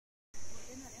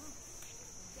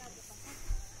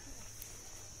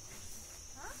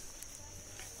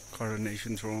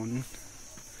Coronation throne.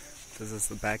 This is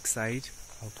the back side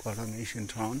of Coronation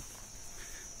throne.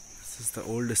 This is the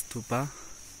old stupa,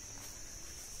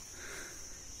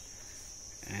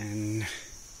 and you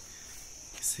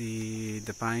see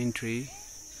the pine tree.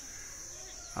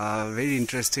 Very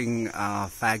interesting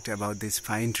fact about this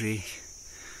pine tree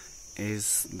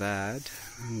is that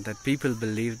people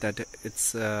believe that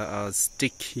it's a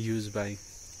stick used by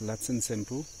Lhasa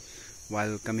Sempu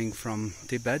while coming from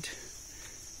Tibet,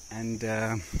 and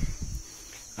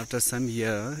after some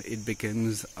year it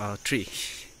becomes a tree.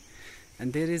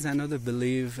 And there is another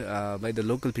belief by the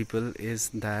local people is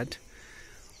that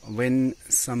when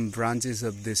some branches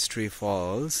of this tree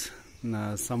falls,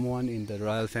 someone in the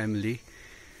royal family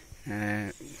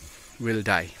will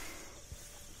die.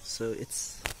 So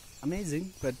it's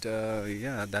amazing, but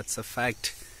yeah, that's a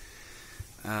fact.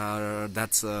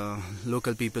 That's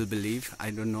local people believe.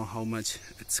 I don't know how much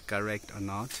it's correct or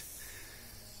not.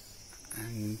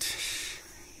 And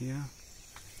yeah,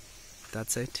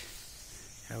 that's it.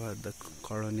 Have the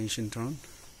Coronation throne.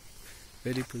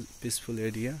 Very peaceful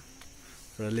area,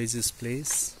 religious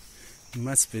place,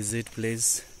 must visit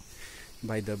place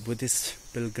by the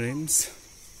Buddhist pilgrims.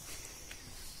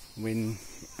 When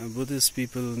Buddhist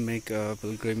people make a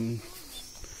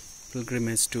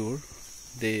pilgrimage tour,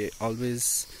 they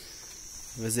always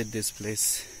visit this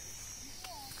place.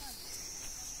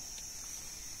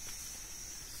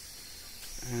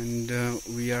 And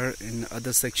we are in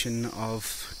other section of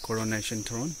Coronation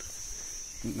throne.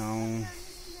 Now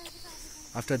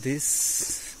after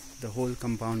this the whole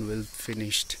compound will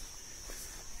finished.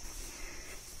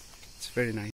 It's very nice.